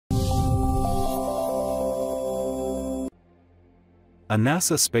A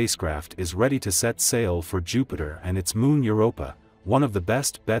NASA spacecraft is ready to set sail for Jupiter and its moon Europa, one of the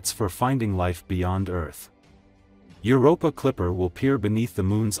best bets for finding life beyond Earth. Europa Clipper will peer beneath the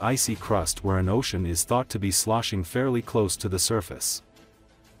moon's icy crust where an ocean is thought to be sloshing fairly close to the surface.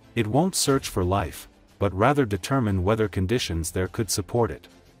 It won't search for life, but rather determine whether conditions there could support it.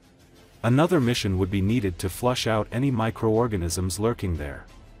 Another mission would be needed to flush out any microorganisms lurking there.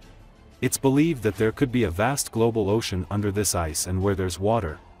 It's believed that there could be a vast global ocean under this ice, and where there's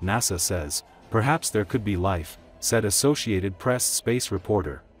water, NASA says, perhaps there could be life, said Associated Press space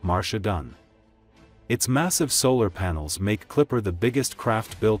reporter, Marcia Dunn. Its massive solar panels make Clipper the biggest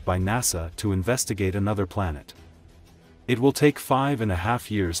craft built by NASA to investigate another planet. It will take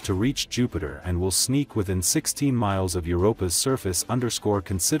 5.5 years to reach Jupiter and will sneak within 16 miles of Europa's surface,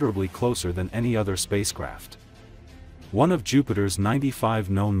 considerably closer than any other spacecraft. One of Jupiter's 95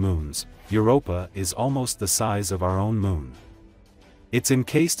 known moons, Europa is almost the size of our own moon. It's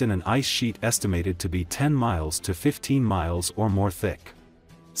encased in an ice sheet estimated to be 10 miles to 15 miles or more thick.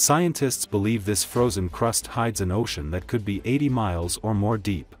 Scientists believe this frozen crust hides an ocean that could be 80 miles or more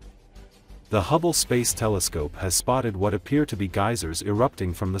deep. The Hubble Space Telescope has spotted what appear to be geysers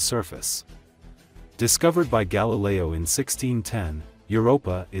erupting from the surface. Discovered by Galileo in 1610,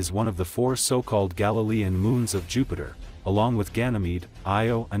 Europa is one of the 4 so-called Galilean moons of Jupiter, along with Ganymede,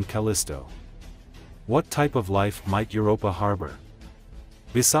 Io and Callisto. What type of life might Europa harbor?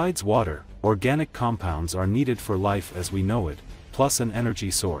 Besides water, organic compounds are needed for life as we know it, plus an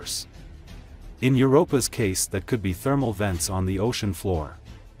energy source. In Europa's case, that could be thermal vents on the ocean floor.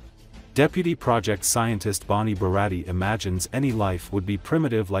 Deputy project scientist Bonnie Barati imagines any life would be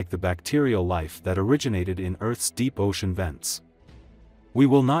primitive, like the bacterial life that originated in Earth's deep ocean vents. We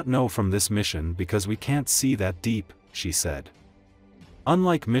will not know from this mission because we can't see that deep, she said.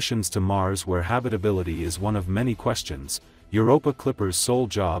 Unlike missions to Mars, where habitability is one of many questions, Europa Clipper's sole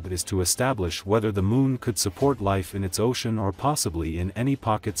job is to establish whether the moon could support life in its ocean or possibly in any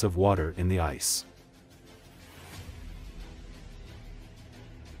pockets of water in the ice.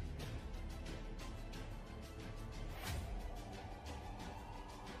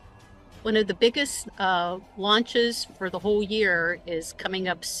 One of the biggest launches for the whole year is coming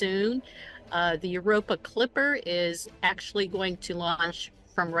up soon. The Europa Clipper is actually going to launch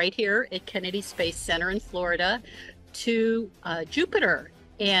from right here at Kennedy Space Center in Florida to Jupiter.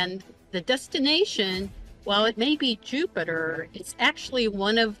 And the destination, while it may be Jupiter, it's actually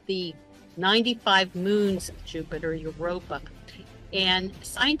one of the 95 moons of Jupiter, Europa. And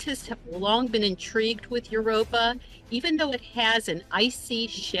scientists have long been intrigued with Europa. Even though it has an icy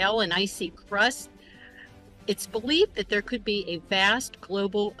shell and icy crust, it's believed that there could be a vast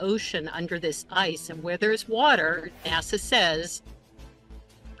global ocean under this ice. And where there's water, NASA says,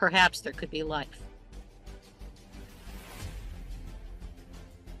 perhaps there could be life.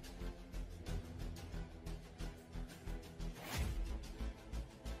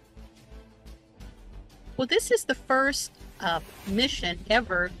 Well, this is the first mission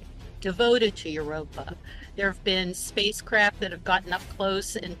ever devoted to Europa. There have been spacecraft that have gotten up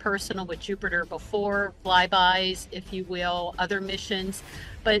close and personal with Jupiter before, flybys, if you will, other missions.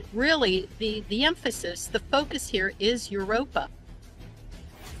 But really, the emphasis, the focus here is Europa.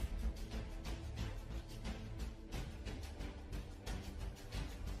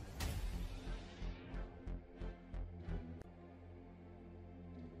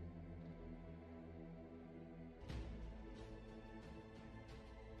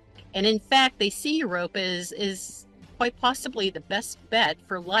 And in fact, they see Europa is quite possibly the best bet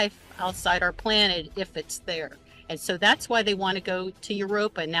for life outside our planet if it's there. And so that's why they want to go to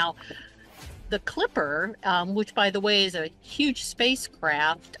Europa. Now, the Clipper, which by the way is a huge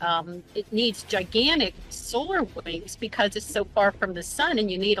spacecraft, it needs gigantic solar wings because it's so far from the sun and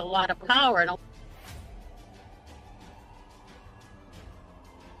you need a lot of power. And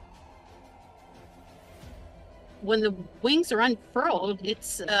when the wings are unfurled,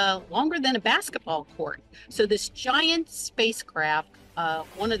 it's longer than a basketball court. So this giant spacecraft,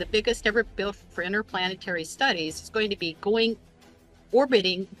 one of the biggest ever built for interplanetary studies, is going to be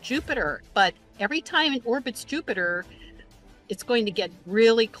orbiting Jupiter. But every time it orbits Jupiter, it's going to get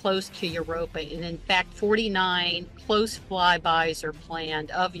really close to Europa. And in fact, 49 close flybys are planned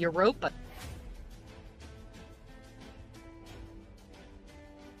of Europa.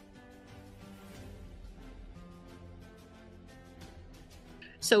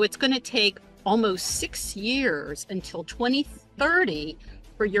 So it's going to take almost 6 years until 2030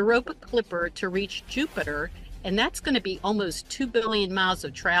 for Europa Clipper to reach Jupiter, and that's going to be almost 2 billion miles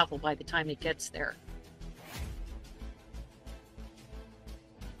of travel by the time it gets there.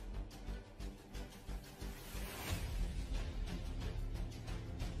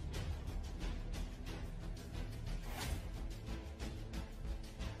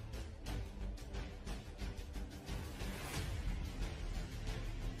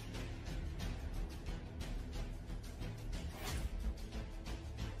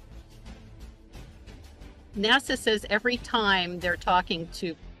 NASA says every time they're talking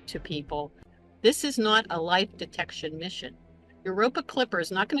to people, this is not a life detection mission. Europa Clipper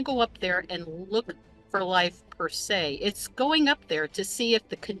is not going to go up there and look for life per se. It's going up there to see if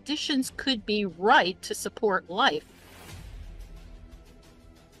the conditions could be right to support life